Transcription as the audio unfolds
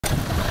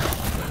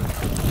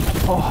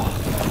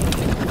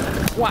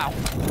Oh, wow.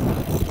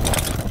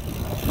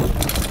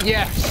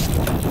 Yes.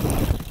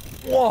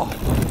 Whoa.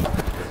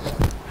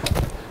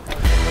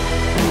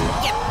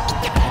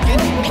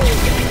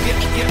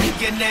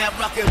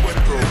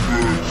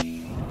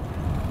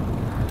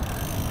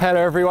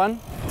 Hello everyone.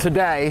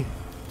 Today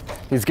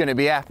is going to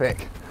be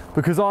epic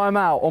because I'm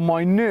out on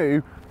my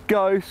new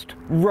Ghost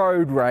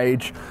Road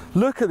Rage.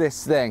 Look at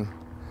this thing.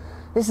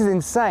 This is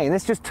insane.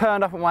 This just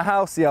turned up at my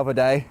house the other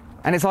day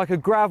and it's like a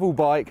gravel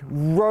bike,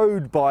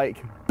 road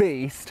bike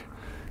beast,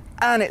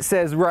 and it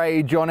says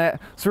Rage on it.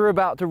 So we're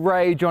about to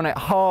rage on it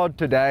hard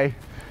today,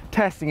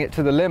 testing it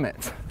to the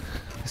limit.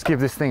 Let's give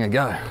this thing a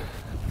go.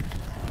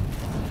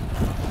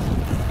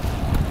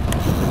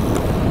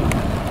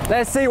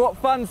 Let's see what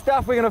fun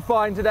stuff we're going to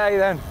find today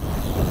then.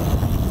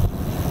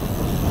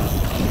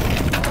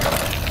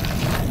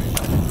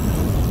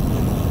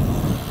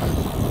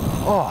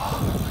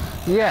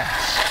 Oh,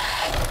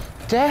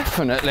 yes,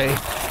 definitely.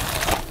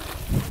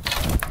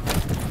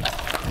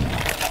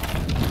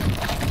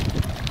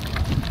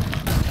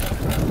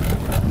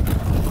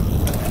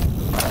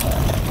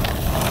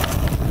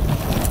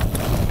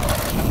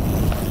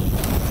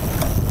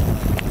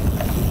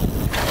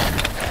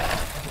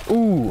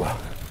 Ooh,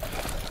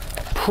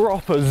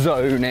 proper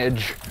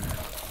zonage.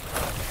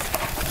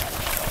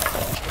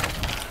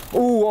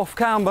 Ooh, off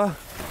camber.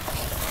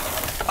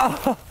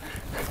 Oh,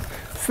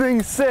 this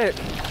thing's sick.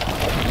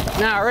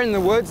 Now we're in the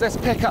woods, let's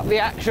pick up the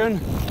action,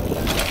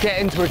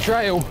 get into a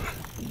trail.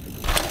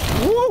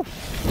 Woo!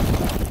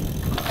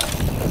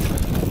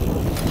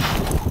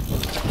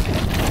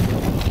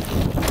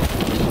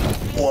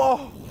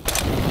 Whoa!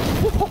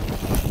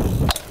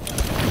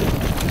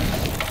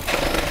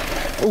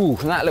 Ooh,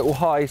 that little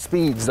high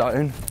speed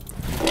zone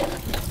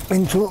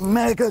into a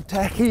mega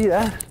techie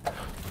there.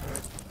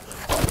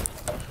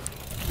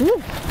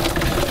 Woo!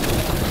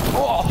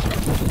 Oh!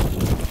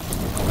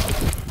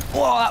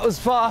 Whoa, that was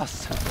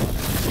fast.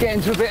 Get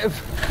into a bit of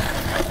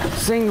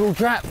single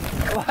trap.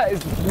 That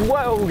is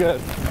well good.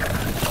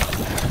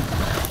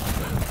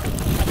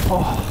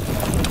 Oh,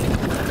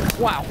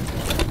 wow.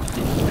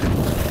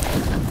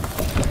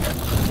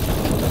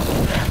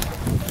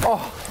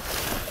 Oh,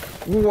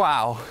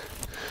 wow.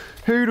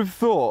 Who'd have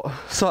thought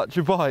such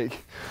a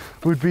bike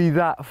would be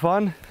that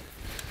fun?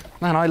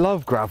 Man, I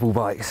love gravel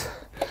bikes.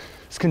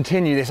 Let's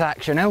continue this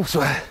action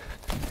elsewhere.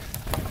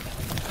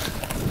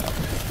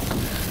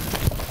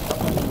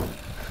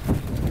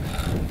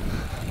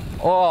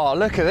 Oh,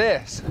 look at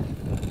this.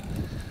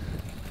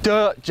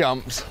 Dirt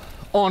jumps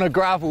on a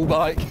gravel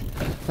bike.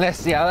 Let's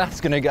see how that's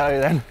gonna go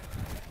then.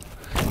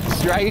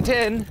 Straight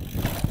in.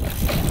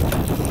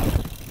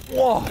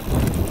 Whoa.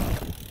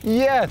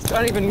 Yes,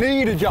 don't even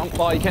need a jump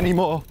bike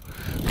anymore.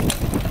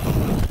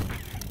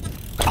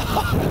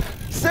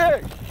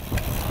 Sick.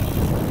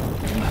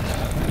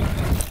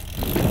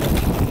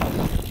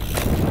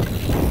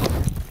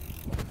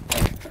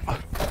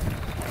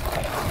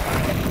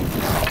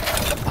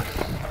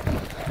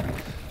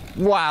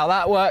 Wow,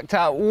 that worked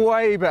out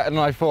way better than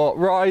I thought.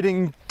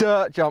 Riding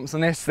dirt jumps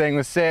on this thing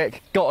was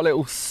sick. Got a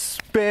little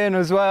spin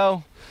as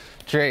well.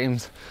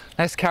 Dreams.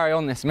 Let's carry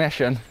on this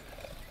mission.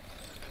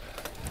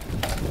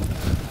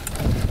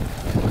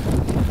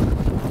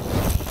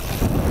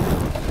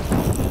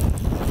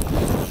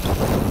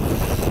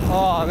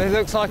 Oh, this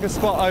looks like a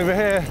spot over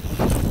here,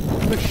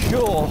 for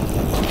sure.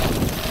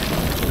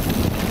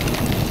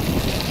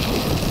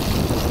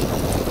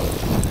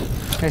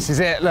 This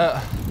is it, look.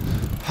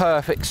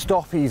 Perfect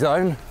stoppy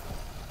zone.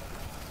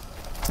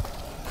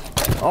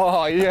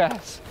 Oh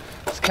yes,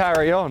 let's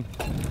carry on.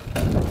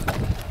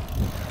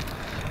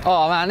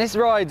 Oh man, this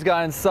ride's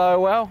going so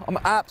well. I'm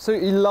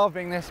absolutely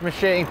loving this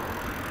machine.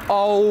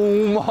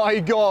 Oh my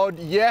God,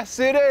 yes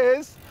it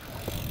is.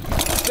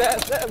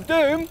 Set of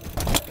doom.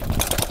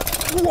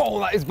 Whoa,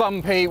 that is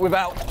bumpy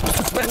without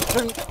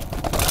suspension.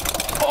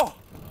 Oh,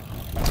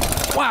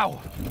 wow.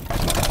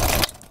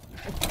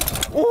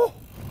 Oh.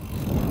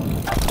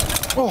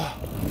 Oh.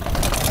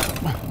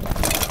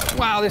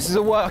 Wow, this is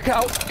a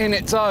workout in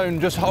its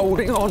own, just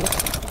holding on.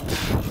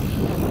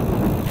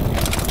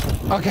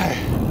 Okay,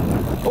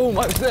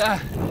 almost there.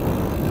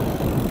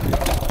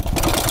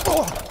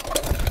 Oh,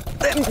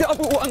 them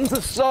double ones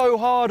are so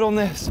hard on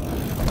this.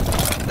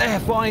 They're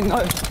fine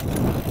though.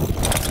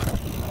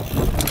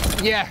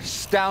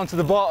 Yes, down to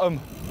the bottom.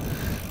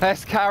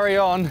 Let's carry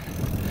on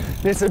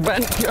this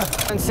adventure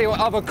and see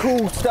what other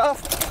cool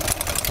stuff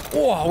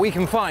we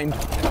can find.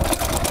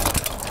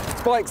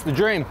 This bike's the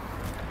dream.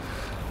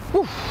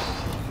 Whew.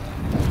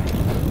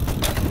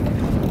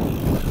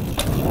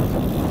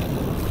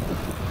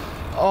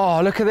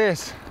 Oh, look at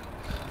this.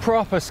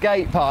 Proper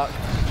skate park.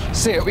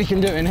 See what we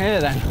can do in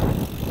here then.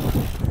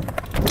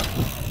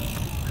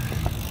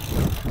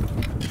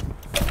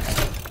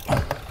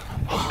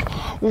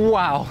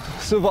 Wow,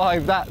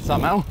 survived that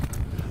somehow.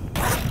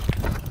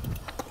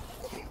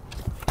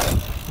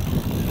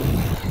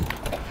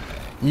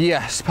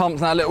 Yes, pump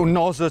that little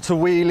nozzer to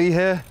wheelie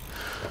here.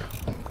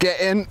 Get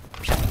in.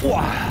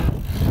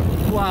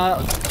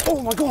 Wow.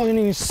 Oh my God, I didn't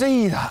even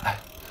see that.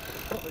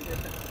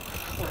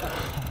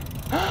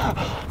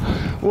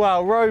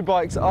 Well, road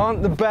bikes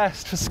aren't the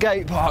best for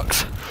skate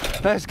parks.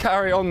 Let's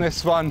carry on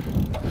this fun.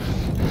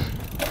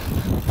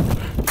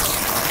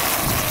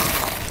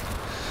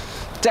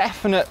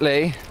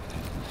 Definitely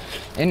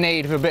in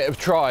need of a bit of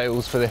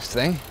trials for this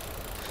thing.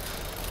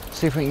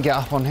 See if we can get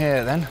up on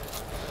here then.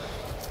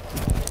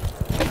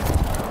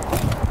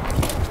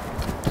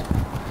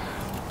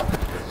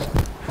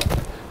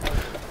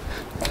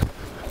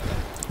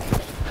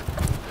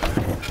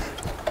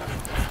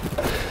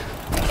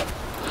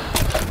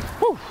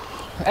 Woo,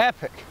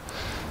 epic.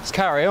 Let's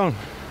carry on.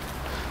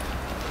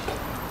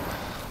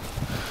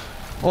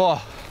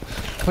 Oh,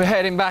 we're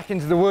heading back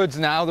into the woods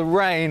now. The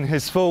rain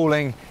is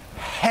falling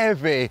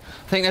heavy. I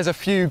think there's a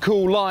few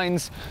cool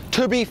lines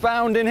to be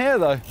found in here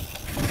though.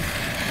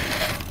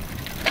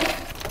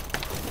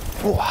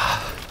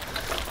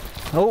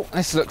 Oh,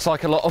 this looks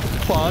like a lot of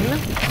fun.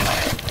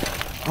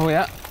 Oh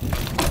yeah,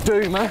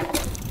 doomer.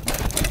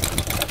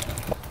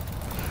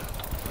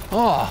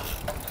 Oh,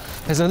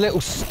 there's a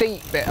little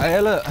steep bit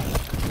here, look.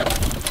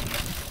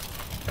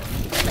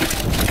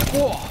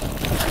 Whoa.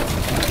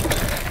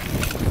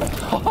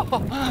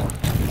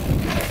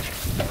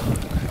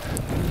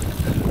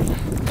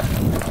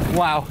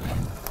 Wow,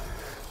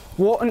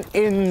 what an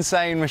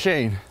insane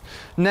machine.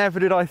 Never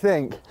did I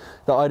think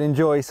that I'd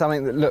enjoy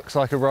something that looks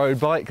like a road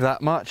bike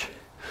that much.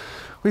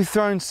 We've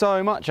thrown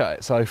so much at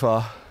it so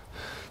far.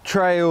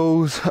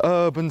 Trails,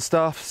 urban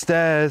stuff,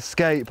 stairs,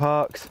 skate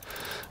parks,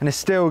 and it's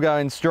still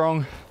going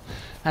strong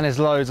and there's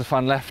loads of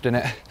fun left in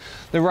it.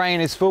 The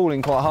rain is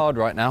falling quite hard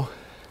right now,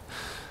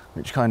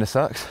 which kind of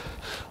sucks.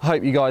 I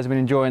hope you guys have been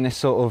enjoying this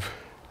sort of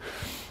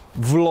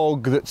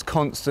vlog that's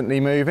constantly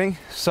moving.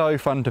 So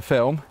fun to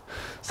film.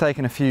 It's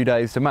taken a few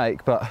days to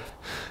make, but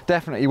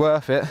definitely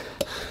worth it.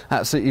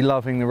 Absolutely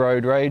loving the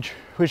road rage.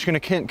 We're just going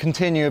to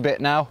continue a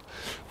bit now,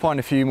 find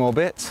a few more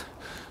bits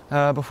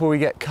before we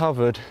get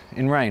covered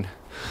in rain.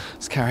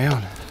 Let's carry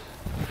on.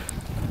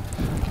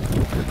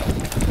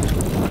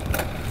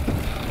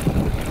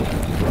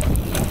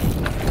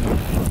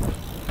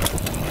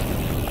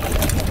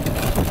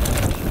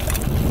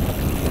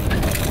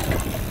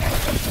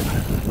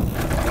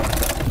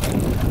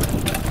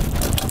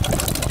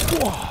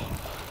 Whoa,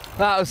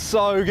 that was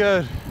so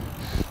good.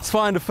 Let's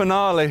find a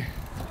finale.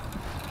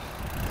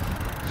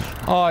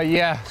 Oh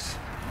yes,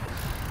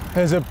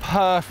 there's a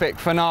perfect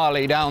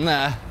finale down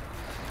there.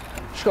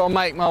 Just got to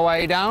make my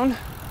way down.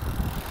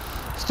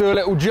 Let's do a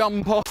little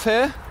jump off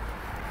here.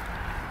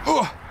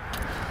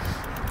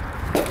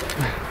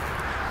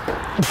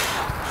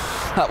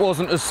 That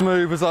wasn't as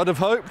smooth as I'd have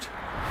hoped.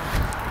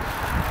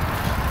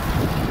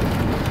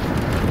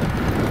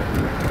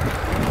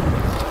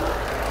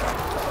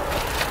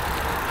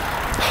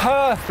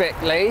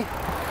 Perfectly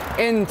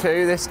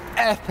into this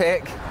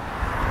epic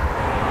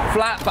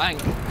flat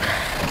bank.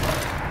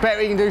 Bet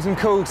we can do some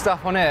cool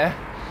stuff on here.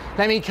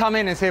 Let me come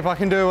in and see if I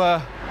can do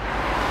a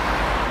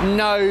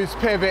nose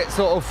pivot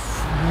sort of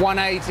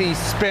 180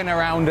 spin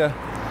arounder.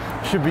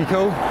 Should be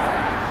cool.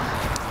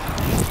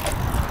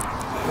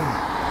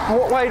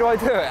 What way do I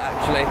do it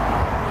actually?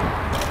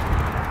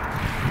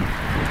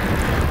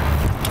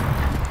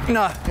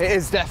 No, it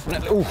is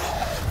definitely, ooh,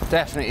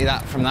 definitely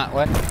that from that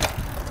way.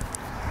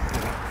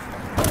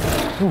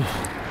 Ooh.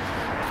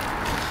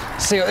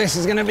 See what this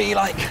is going to be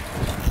like.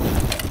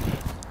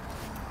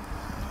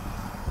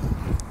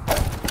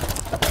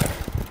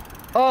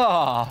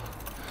 Ah,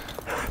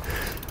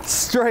 oh,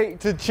 straight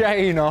to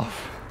chain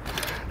off.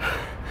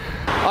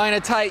 I'm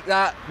going to take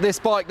that. This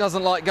bike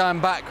doesn't like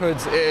going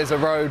backwards. It is a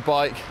road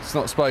bike. It's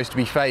not supposed to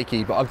be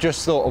fakey, but I've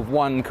just thought of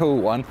one cool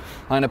one.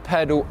 I'm going to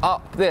pedal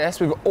up this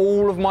with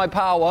all of my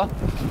power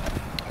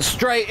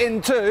straight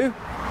into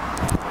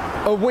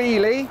a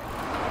wheelie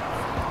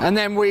and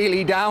then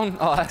wheelie down.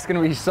 Oh, that's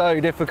going to be so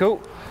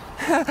difficult.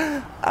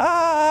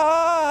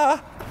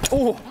 Ah!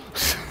 Oh.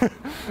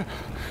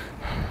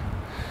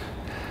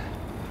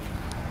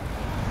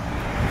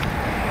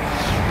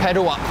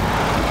 Pedal up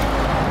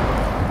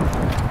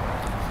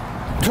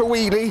to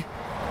wheelie.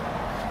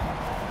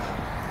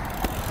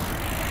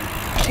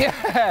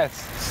 Yes,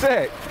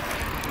 sick.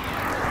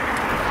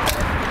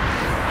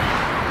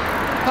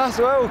 That's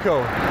well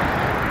cool.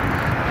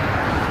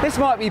 This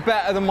might be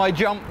better than my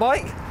jump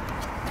bike.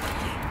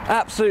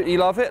 Absolutely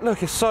love it.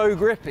 Look, it's so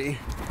grippy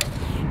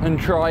and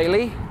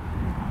trially.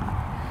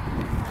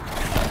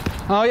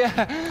 Oh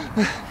yeah,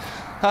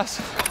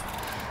 that's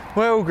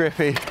well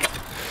grippy.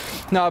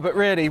 No, but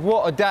really,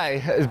 what a day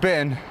it has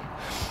been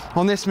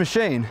on this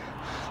machine.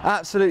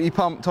 Absolutely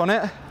pumped on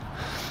it.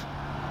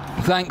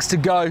 Thanks to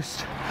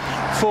Ghost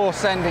for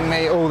sending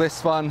me all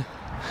this fun.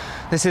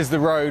 This is the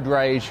Road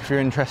Rage. If you're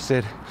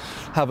interested,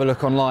 have a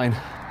look online.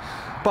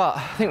 But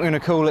I think we're going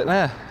to call it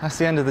there. That's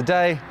the end of the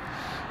day.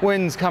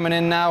 Wind's coming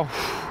in now.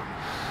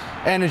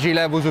 Energy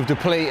levels have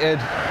depleted.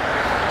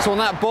 So on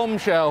that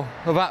bombshell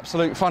of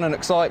absolute fun and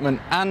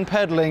excitement and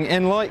pedaling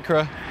in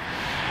Lycra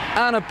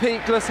and a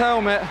peakless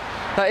helmet,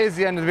 that is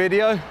the end of the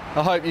video.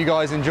 I hope you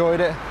guys enjoyed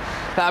it.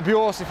 That'd be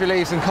awesome if you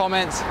leave some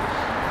comments.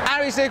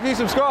 And we see if you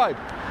subscribe.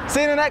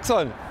 See you in the next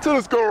one. So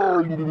let's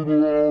go.